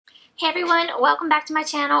Hey everyone, welcome back to my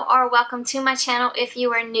channel, or welcome to my channel if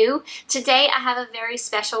you are new. Today I have a very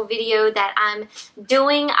special video that I'm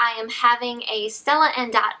doing. I am having a Stella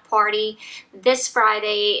and Dot party this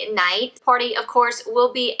Friday night. Party, of course,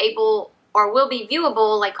 will be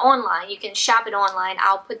viewable like online. You can shop it online.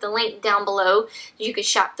 I'll put the link down below. You can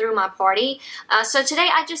shop through my party. So today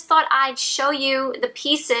I just thought I'd show you the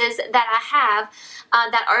pieces that I have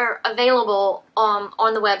that are available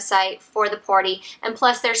on the website for the party, and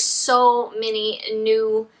plus there's so many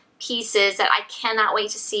new pieces that I cannot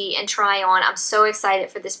wait to see and try on. I'm so excited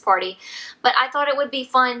for this party. But I thought it would be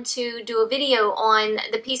fun to do a video on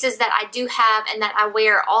the pieces that I do have and that I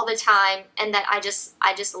wear all the time and that I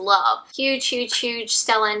just love. Huge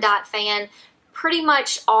Stella and Dot fan. Pretty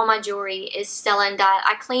much all my jewelry is Stella and Dot.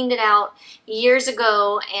 I cleaned it out years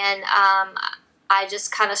ago, and I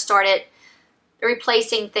just kind of started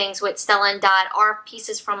replacing things with Stella and Dot or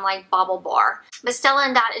pieces from like Bauble Bar. But Stella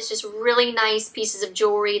and Dot is just really nice pieces of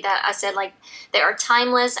jewelry that I said, like, they are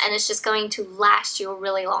timeless and it's just going to last you a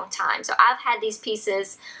really long time. So I've had these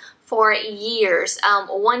pieces for years.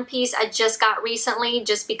 One piece I just got recently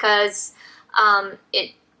just because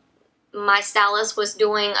my stylist was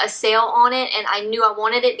doing a sale on it and I knew I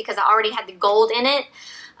wanted it because I already had the gold in it.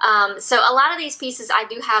 So a lot of these pieces I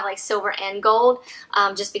do have like silver and gold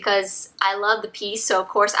just because I love the piece, so of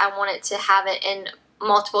course I wanted to have it in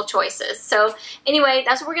multiple choices. So anyway,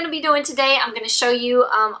 that's what we're going to be doing today. I'm going to show you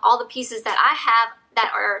all the pieces that I have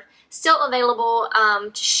that are still available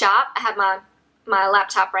to shop. I have my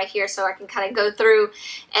laptop right here so I can kind of go through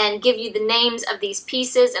and give you the names of these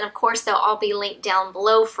pieces, and of course they'll all be linked down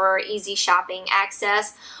below for easy shopping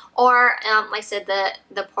access, or like I said,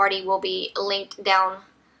 the party will be linked down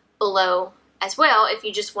below as well if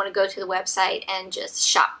you just want to go to the website and just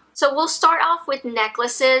shop. So we'll start off with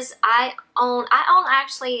necklaces. I own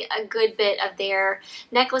actually a good bit of their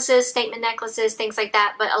necklaces, statement necklaces, things like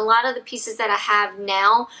that, but a lot of the pieces that I have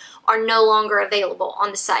now are no longer available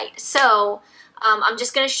on the site. So I'm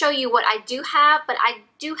just going to show you what I do have, but I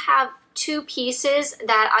do have two pieces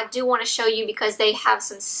that I do want to show you because they have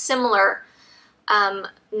some similar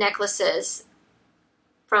necklaces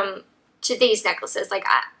to these necklaces. Like,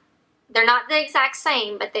 they're not the exact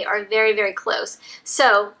same, but they are very close.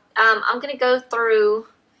 So I'm going to go through.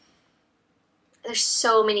 There's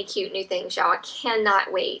so many cute new things, y'all. I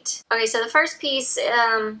cannot wait. Okay, so the first piece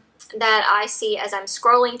that I see as I'm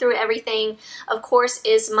scrolling through everything, of course,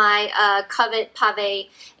 is my Covet Pave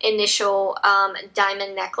initial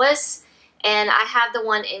diamond necklace. And I have the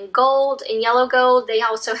one in gold, in yellow gold. They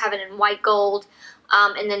also have it in white gold.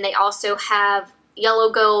 And then they also have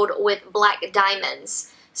yellow gold with black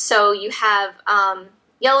diamonds. So you have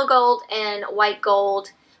yellow gold and white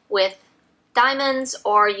gold with diamonds,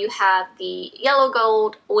 or you have the yellow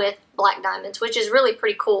gold with black diamonds, which is really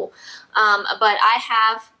pretty cool. But I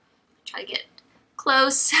have, try to get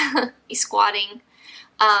close, he's squatting.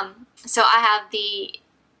 So I have the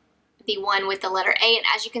one with the letter A, and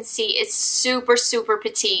as you can see, it's super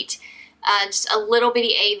petite. Just a little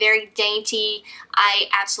bitty A, very dainty. I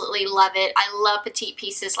absolutely love it. I love petite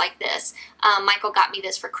pieces like this. Michael got me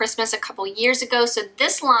this for Christmas a couple years ago. So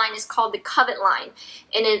this line is called the Covet line,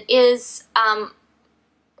 and it is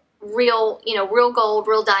real gold,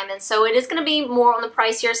 real diamonds. So it is going to be more on the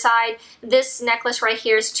pricier side. This necklace right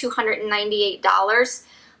here is $298,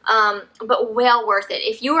 but well worth it.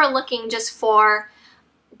 If you are looking just for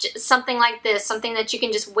something like this, something that you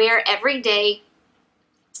can just wear every day,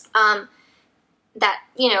 and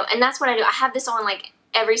that's what I do. I have this on like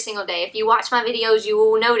every single day. If you watch my videos, you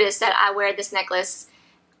will notice that I wear this necklace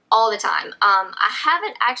all the time. I have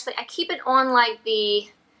it actually, I keep it on like the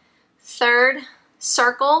third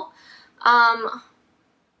circle.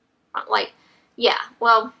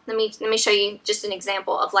 Well, let me show you just an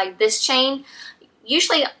example of like this chain.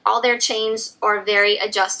 Usually all their chains are very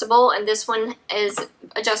adjustable, and this one is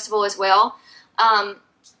adjustable as well.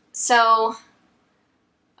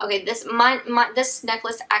 Okay, this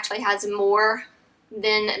necklace actually has more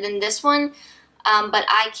than this one, but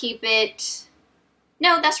I keep it,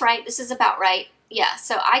 no, that's right, this is about right. Yeah,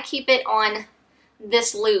 so I keep it on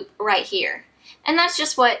this loop right here. And that's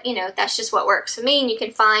just what, that's just what works for me, and you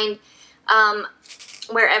can find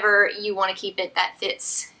wherever you want to keep it that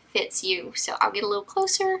fits you. So I'll get a little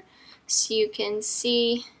closer so you can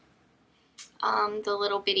see the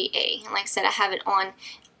little bitty A. And like I said, I have it on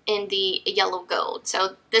in the yellow gold.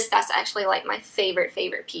 So that's actually like my favorite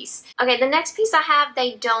piece. Okay, the next piece I have,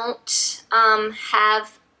 they don't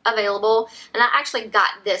have available, and I actually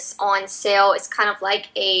got this on sale. It's kind of like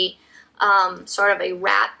a sort of a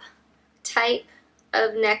wrap type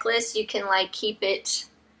of necklace. You can like keep it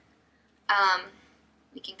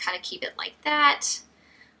We can kind of keep it like that,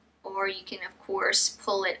 or you can of course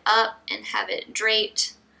pull it up and have it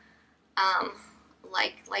draped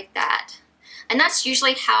like that. And that's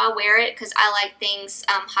usually how I wear it because I like things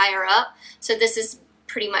higher up. So this is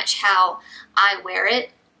pretty much how I wear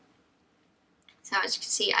it. So as you can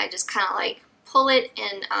see, I just kind of like pull it,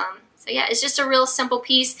 and so yeah, it's just a real simple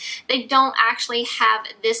piece. They don't actually have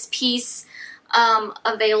this piece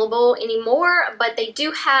available anymore, but they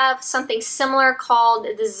do have something similar called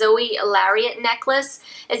the Zoe Lariat necklace.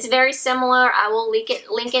 It's very similar. I will link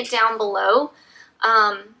it down below.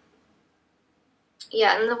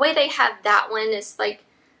 Yeah, and the way they have that one is like,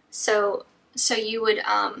 so you would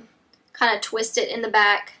kind of twist it in the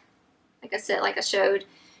back, like I said, like I showed,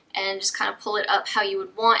 and just kind of pull it up how you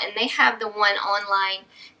would want. And they have the one online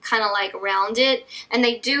kind of like rounded, and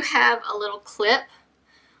they do have a little clip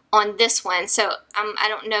on this one. So I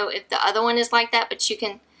don't know if the other one is like that, but you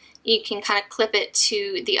can kind of clip it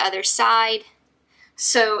to the other side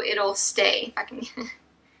so it'll stay. If I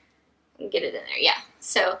can get it in there, yeah.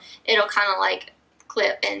 So it'll kind of like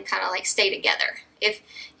clip and kind of like stay together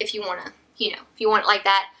if you want to, you know, if you want it like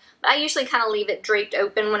that. But I usually kind of leave it draped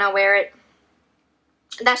open when I wear it.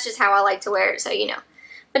 That's just how I like to wear it, so you know.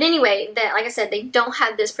 But anyway, like I said, they don't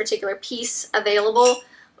have this particular piece available,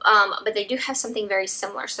 but they do have something very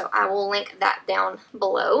similar, so I will link that down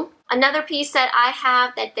below. Another piece that I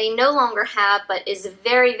have that they no longer have, but is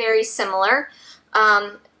very, very similar. So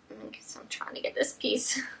I'm trying to get this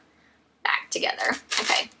piece back together.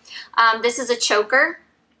 Okay. This is a choker,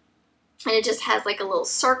 and it just has like a little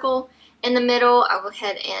circle in the middle. I'll go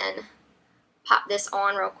ahead and pop this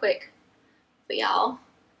on real quick for y'all.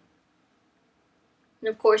 And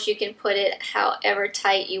of course you can put it however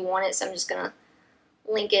tight you want it, so I'm just going to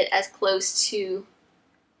link it as close to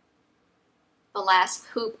the last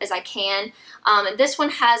hoop as I can. This one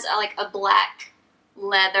has like a black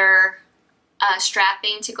leather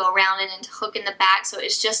strapping to go around it and to hook in the back, so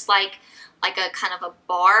it's just like a kind of a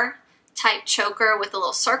bar type choker with a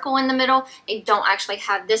little circle in the middle. They don't actually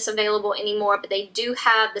have this available anymore, but they do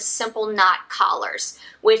have the simple knot collars,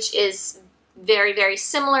 which is very, very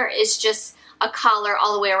similar. It's just a collar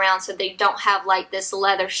all the way around, so they don't have like this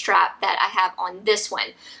leather strap that I have on this one.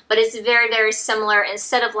 But it's very, very similar.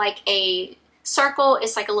 Instead of like a circle,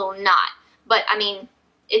 it's like a little knot. But I mean,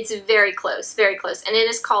 it's very close, very close. And it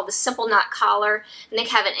is called the Simple Knot Collar. And they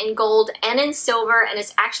have it in gold and in silver, and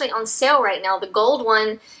it's actually on sale right now. The gold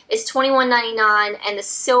one is $21.99 and the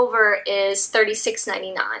silver is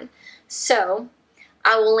 $36.99. So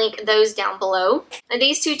I will link those down below. Now,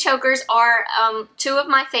 these two chokers are two of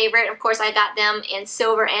my favorite. Of course, I got them in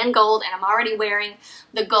silver and gold, and I'm already wearing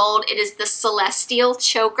the gold. It is the Celestial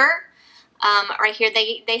choker. Right here,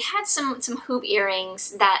 they had some hoop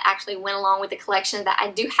earrings that actually went along with the collection that I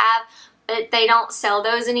do have, but they don't sell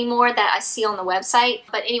those anymore that I see on the website.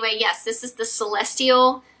 But anyway, yes, this is the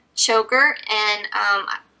Celestial choker, and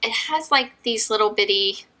it has like these little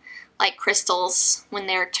bitty like crystals when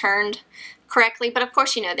they're turned correctly, but of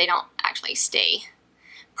course, you know, they don't actually stay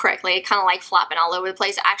correctly. They kind of like flopping all over the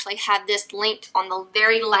place. I actually have this linked on the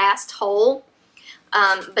very last hole,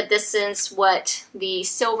 but this is what the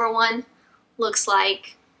silver one looks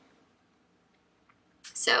like.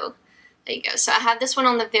 So there you go. So I have this one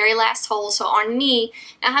on the very last hole. So on me,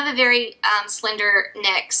 I have a very slender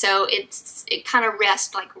neck, so it kind of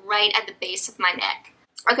rests like right at the base of my neck.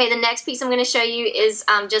 Okay, the next piece I'm going to show you is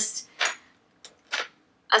just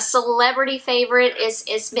a celebrity favorite.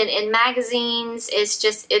 It's been in magazines.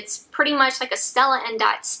 It's pretty much like a Stella and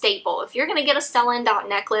Dot staple. If you're going to get a Stella and Dot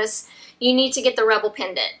necklace, you need to get the Rebel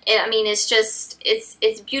pendant. I mean,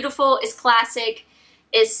 it's beautiful, it's classic,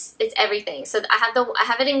 it's everything. So I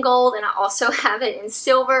have it in gold, and I also have it in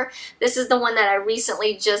silver. This is the one that I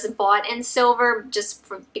recently just bought in silver,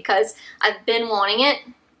 because I've been wanting it.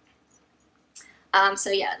 So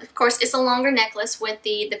yeah, of course, it's a longer necklace with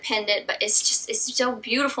the pendant, but it's so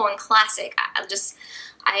beautiful and classic.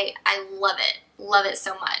 I love it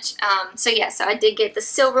so much. So yeah, so I did get the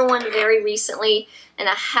silver one very recently, and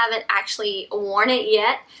I haven't actually worn it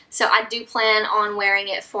yet. So I do plan on wearing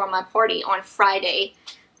it for my party on Friday.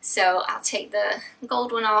 So I'll take the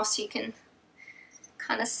gold one off so you can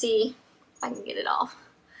kind of see, if I can get it off,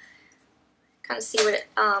 kind of see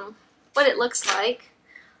what it looks like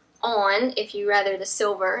on, if you rather the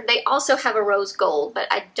silver. They also have a rose gold, but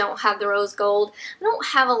I don't have the rose gold. I don't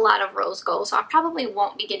have a lot of rose gold, so I probably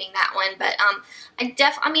won't be getting that one. But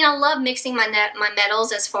I mean, I love mixing my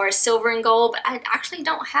metals as far as silver and gold, but I actually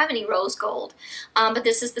don't have any rose gold. But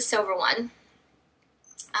this is the silver one.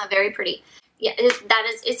 Very pretty. yeah,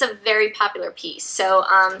 it's a very popular piece. So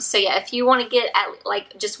so yeah, if you want to get at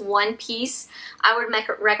like just one piece, I would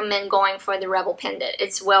recommend going for the Rebel pendant.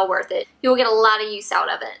 It's well worth it. You will get a lot of use out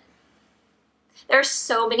of it. There's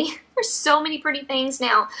so many pretty things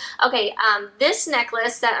now. Okay, this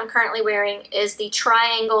necklace that I'm currently wearing is the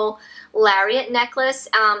triangle lariat necklace.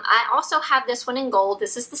 I also have this one in gold.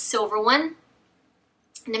 This is the silver one.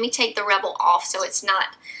 Let me take the Rebel off so it's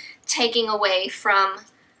not taking away from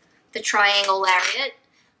the triangle lariat.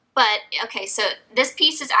 But okay, so this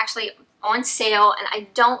piece is actually on sale and I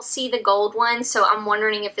don't see the gold one, so I'm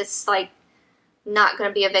wondering if it's like not going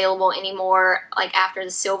to be available anymore like after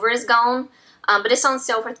the silver is gone. But it's on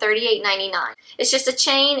sale for $38.99. It's just a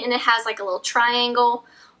chain and it has like a little triangle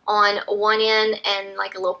on one end and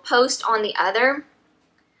like a little post on the other.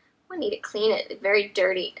 I need to clean it. It's very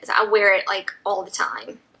dirty because I wear it like all the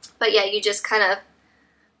time. But yeah, you just kind of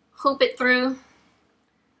hoop it through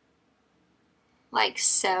like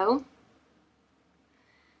so.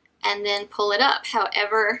 And then pull it up.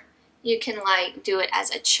 However, you can like do it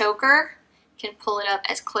as a choker. You can pull it up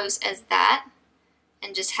as close as that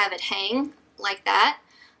and just have it hang like that.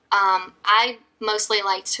 I mostly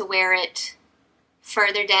like to wear it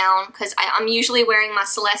further down because I'm usually wearing my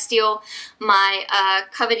Celestial, my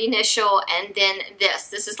covered initial, and then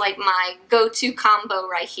this is like my go-to combo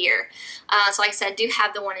right here. So like I said, I do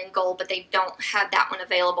have the one in gold, but they don't have that one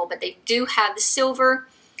available, but they do have the silver,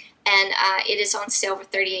 and it is on sale for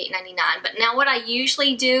 $38.99. But now what I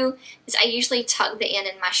usually do is I usually tuck the end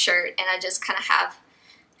in my shirt and I just kind of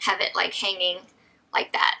have it like hanging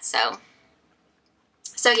like that. So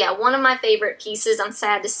yeah, one of my favorite pieces. I'm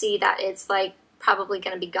sad to see that it's like probably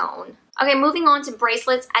going to be gone. Okay, moving on to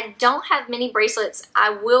bracelets. I don't have many bracelets.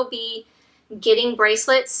 I will be getting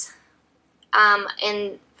bracelets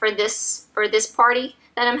for this party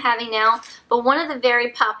that I'm having now. But one of the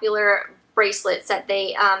very popular bracelets that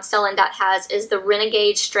they Stella has is the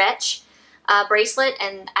Renegade Stretch bracelet,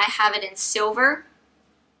 and I have it in silver.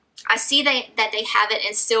 I see that they have it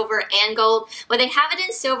in silver and gold. Well, they have it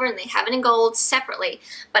in silver and they have it in gold separately.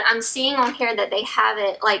 But I'm seeing on here that they have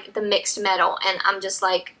it like the mixed metal, and I'm just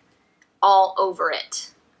like all over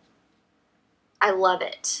it. I love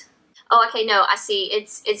it. Oh, okay, no, I see.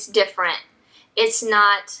 It's different. It's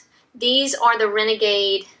not. These are the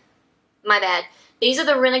Renegade. My bad. These are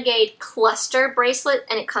the Renegade cluster bracelet,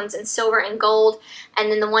 and it comes in silver and gold.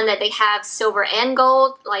 And then the one that they have silver and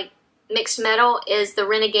gold, like mixed metal, is the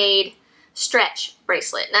Renegade Stretch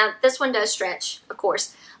bracelet. Now this one does stretch, of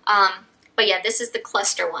course, but yeah, this is the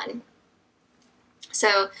cluster one.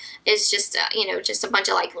 So it's just you know, just a bunch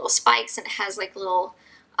of like little spikes, and it has like a little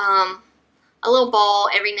ball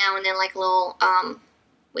every now and then, like a little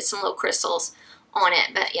with some little crystals on it.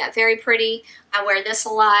 But yeah, very pretty. I wear this a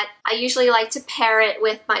lot. I usually like to pair it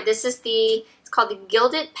with my, it's called the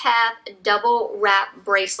Gilded Path Double Wrap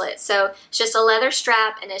Bracelet. So it's just a leather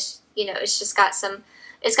strap, and it's, you know, it's just got some,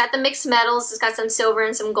 it's got the mixed metals, it's got some silver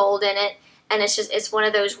and some gold in it, and it's one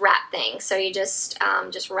of those wrap things. So you just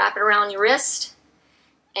wrap it around your wrist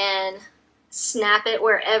and snap it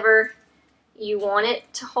wherever you want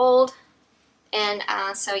it to hold. And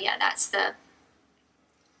so yeah,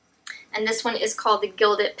 and this one is called the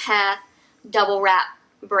Gilded Path Double Wrap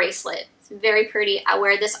Bracelet. It's very pretty. I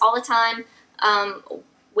wear this all the time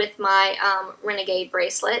with my Renegade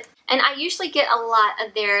bracelet. And I usually get a lot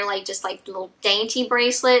of their just little dainty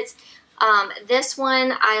bracelets. This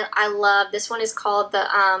one I love. This one is called the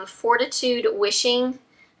Fortitude Wishing.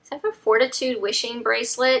 Is that a Fortitude Wishing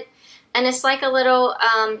bracelet? And it's like a little,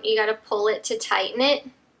 you gotta pull it to tighten it.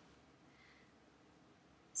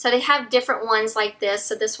 So they have different ones like this.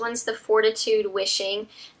 So this one's the Fortitude Wishing,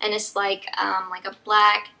 and it's like a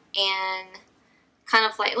black and kind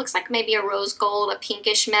of like, it looks like maybe a rose gold, a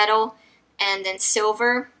pinkish metal, and then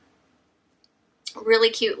silver. Really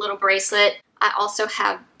cute little bracelet. I also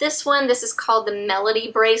have this one. This is called the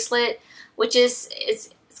Melody bracelet, which is it's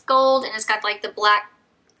gold, and it's got like the black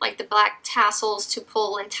tassels to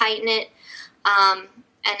pull and tighten it. And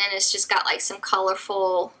then it's just got like some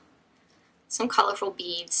colorful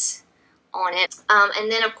beads on it.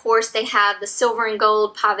 And then of course they have the silver and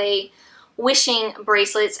gold pave wishing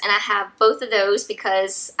bracelets, and I have both of those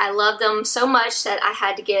because I love them so much that I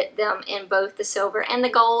had to get them in both the silver and the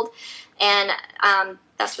gold. And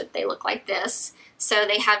that's what they look like this. So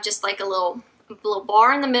they have just like a little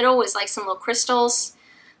bar in the middle with like some little crystals.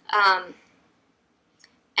 And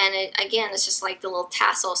again, it's just like the little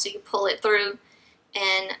tassel, so you pull it through,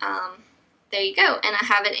 and there you go. And I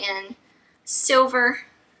have it in silver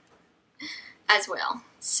as well.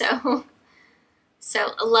 So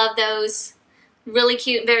I love those. Really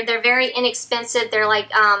cute. They're very inexpensive. They're like,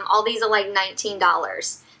 all these are like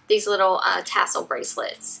 $19. These little tassel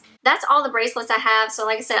bracelets. That's all the bracelets I have. So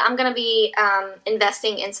like I said, I'm going to be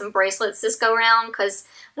investing in some bracelets this go around because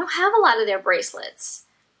I don't have a lot of their bracelets.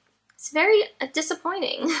 It's very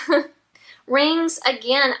disappointing. Rings,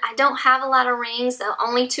 again, I don't have a lot of rings. The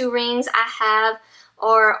only 2 rings I have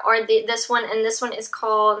are this one, and this one is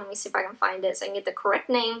called, let me see if I can find it so I can get the correct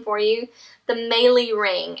name for you, the Aimee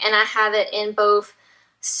ring, and I have it in both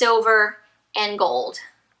silver and gold.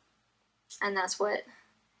 And that's what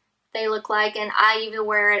they look like, and I either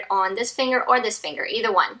wear it on this finger or this finger,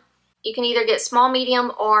 either one. You can either get small,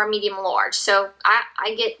 medium, or medium large. So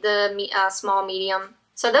I get the small, medium.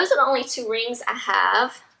 So those are the only 2 rings I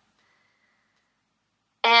have.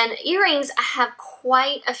 And earrings, I have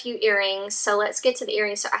quite a few earrings. So let's get to the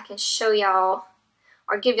earrings so I can show y'all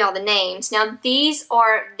or give y'all the names. Now these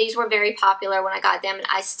were very popular when I got them, and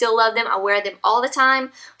I still love them. I wear them all the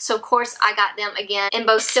time. So of course I got them again in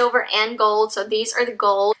both silver and gold. So these are the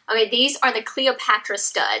gold. Okay, these are the Cleopatra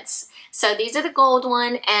studs. So these are the gold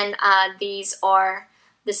one, and these are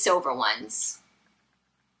the silver ones.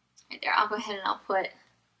 Right there, I'll go ahead and I'll put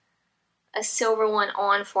a silver one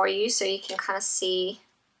on for you so you can kind of see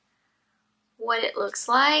what it looks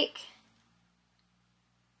like.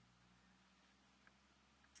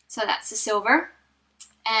 So that's the silver,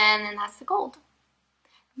 and then that's the gold.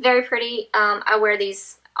 Very pretty. I wear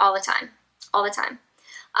these all the time, all the time.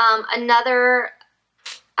 Another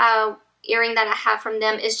earring that I have from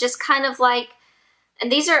them is just kind of like,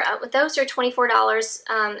 and those are $24,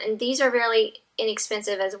 and these are really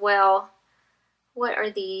inexpensive as well. What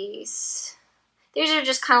are these? These are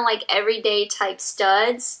just kind of like everyday type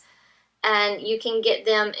studs, and you can get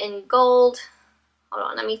them in gold. Hold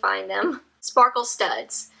on, let me find them. Sparkle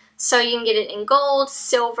studs. So you can get it in gold,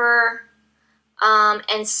 silver,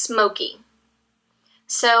 and smoky.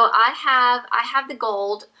 So I have the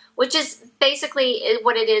gold, which is basically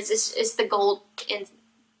what it is the gold in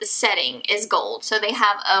the setting is gold. So they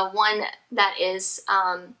have a one that is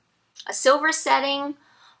a silver setting,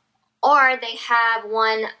 or they have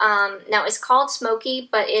one, now it's called smoky,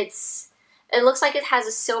 but it looks like it has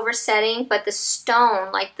a silver setting, but the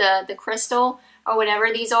stone, like the crystal or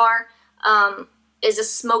whatever these are, is a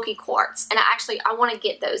smoky quartz. And I want to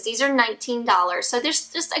get those. These are $19. So there's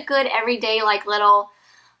just a good everyday like little,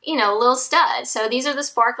 you know, little stud. So these are the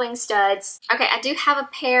sparkling studs. Okay, I do have a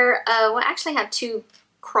pair of, well, I actually have 2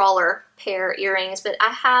 crawler pair earrings, but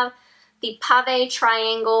I have the Pave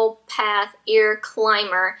Triangle Path Ear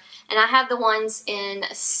Climber, and I have the ones in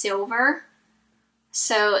silver.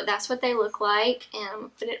 So that's what they look like, and I'm gonna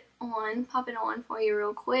put it on, pop it on for you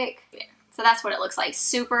real quick. Yeah. So that's what it looks like.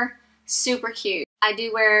 Super, super cute. I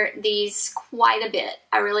do wear these quite a bit.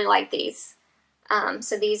 I really like these.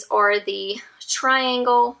 So these are the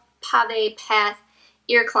Triangle Pave Path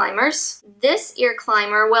Ear Climbers. This ear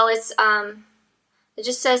climber, well, it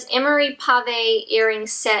just says Aimee Pave Earring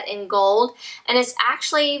Set in Gold, and it's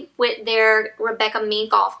actually with their Rebecca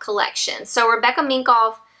Minkoff collection. So Rebecca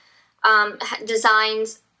Minkoff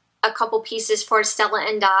designed a couple pieces for Stella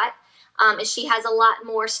and Dot, and she has a lot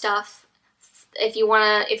more stuff if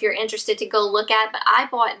you're interested to go look at. But I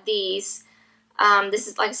bought these. This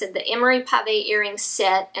is, like I said, the Aimee Pave Earring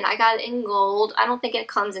Set, and I got it in gold. I don't think it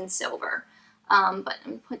comes in silver, but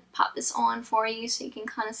let me pop this on for you so you can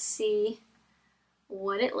kind of see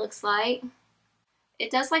what it looks like.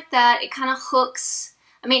 It does like that. It kind of hooks.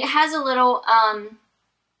 I mean, it has a little,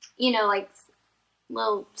 you know, like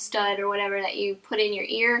little stud or whatever that you put in your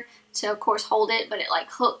ear to, of course, hold it, but it like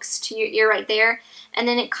hooks to your ear right there. And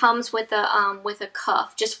then it comes with a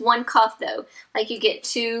cuff, just one cuff though. Like you get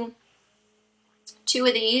two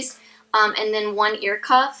of these, and then one ear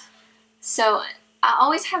cuff. So I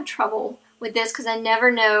always have trouble with this because I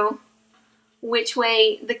never know which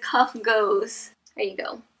way the cuff goes. There you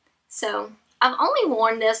go. So I've only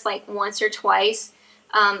worn this like once or twice,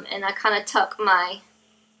 and I kind of tuck my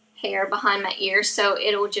hair behind my ear so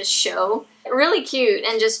it'll just show. Really cute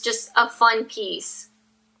and just a fun piece.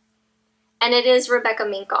 And it is Rebecca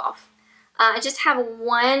Minkoff. I just have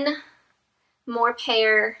one more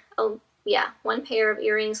pair, one pair of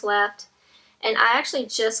earrings left. And I actually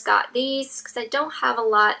just got these because I don't have a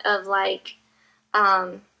lot of like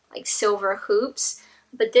silver hoops.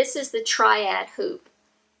 But this is the triad hoop.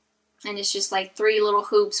 And it's just like 3 little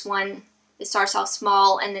hoops. One, it starts off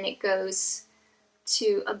small and then it goes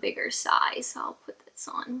to a bigger size. So I'll put this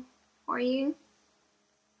on for you.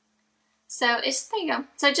 So there you go.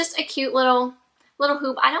 So just a cute little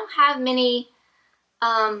hoop. I don't have many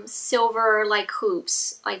silver like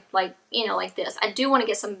hoops like you know, like this. I do want to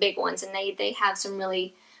get some big ones, and they have some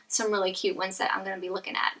really some really cute ones that I'm going to be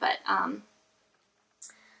looking at. But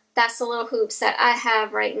that's the little hoops that I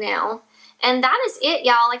have right now. And that is it,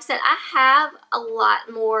 y'all. Like I said, I have a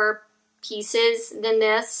lot more pieces than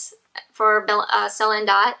this for Stella and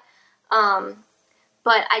Dot.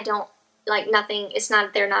 But I don't, like, nothing,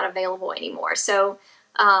 they're not available anymore. So,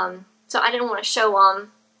 so I didn't want to show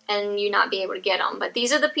them and you not be able to get them. But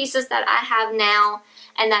these are the pieces that I have now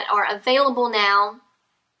and that are available now.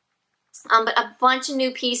 But a bunch of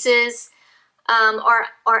new pieces are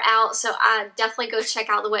out, so I definitely go check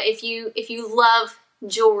out the way. If you love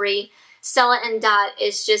jewelry, Stella and Dot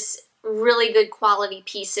is just really good quality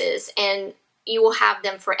pieces, and you will have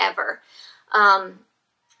them forever.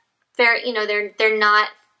 They're not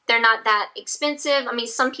that expensive. I mean,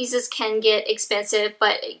 some pieces can get expensive,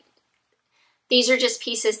 but these are just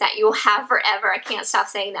pieces that you'll have forever. I can't stop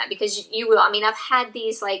saying that because you will. I mean, I've had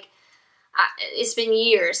these, like, it's been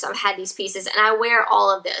years I've had these pieces, and I wear all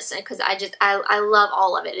of this because I love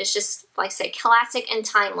all of it. It's just, like I say, classic and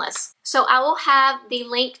timeless. So I will have the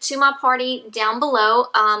link to my party down below.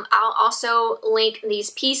 I'll also link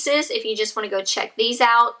these pieces if you just want to go check these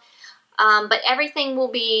out. But everything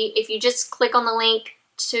will be, if you just click on the link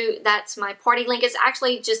that's my party link. It's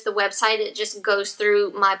actually just the website. It just goes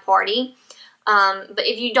through my party. But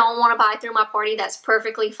if you don't want to buy through my party, that's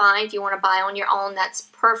perfectly fine. If you want to buy on your own, that's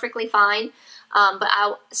perfectly fine.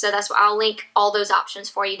 So that's why I'll link all those options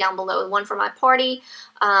for you down below. One for my party,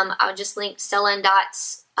 I'll just link Stella and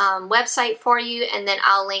Dot's website for you, and then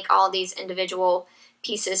I'll link all these individual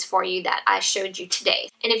pieces for you that I showed you today.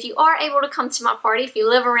 And if you are able to come to my party, if you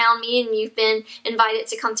live around me and you've been invited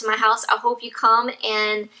to come to my house, I hope you come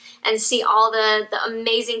and see all the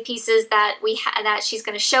amazing pieces that that she's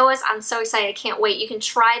going to show us. I'm so excited. I can't wait. You can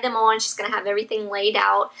try them on. She's going to have everything laid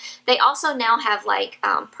out. They also now have, like,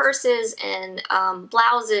 purses and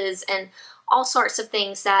blouses and all sorts of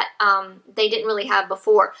things that they didn't really have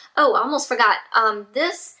before. Oh, I almost forgot.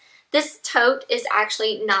 This tote is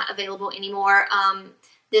actually not available anymore.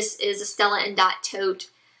 This is a Stella and Dot tote.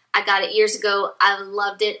 I got it years ago. I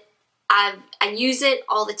loved it. I use it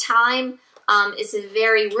all the time. It's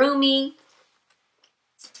very roomy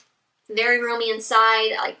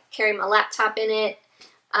inside. I carry my laptop in it.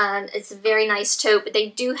 It's a very nice tote, but they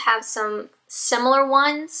do have some similar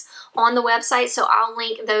ones on the website, so I'll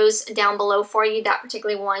link those down below for you. That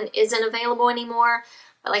particular one isn't available anymore,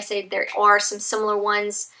 but like I say, there are some similar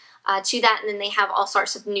ones to that, and then they have all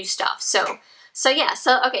sorts of new stuff. So yeah,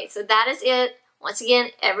 okay, so that is it. Once again,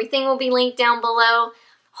 everything will be linked down below.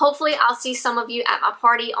 Hopefully I'll see some of you at my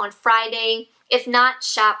party on Friday. If not,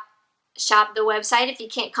 shop the website if you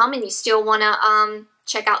can't come and you still want to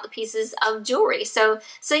check out the pieces of jewelry. So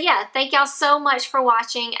yeah, thank y'all so much for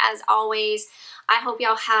watching. As always, I hope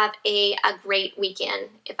y'all have a great weekend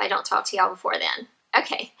if I don't talk to y'all before then.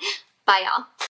 Okay, bye y'all.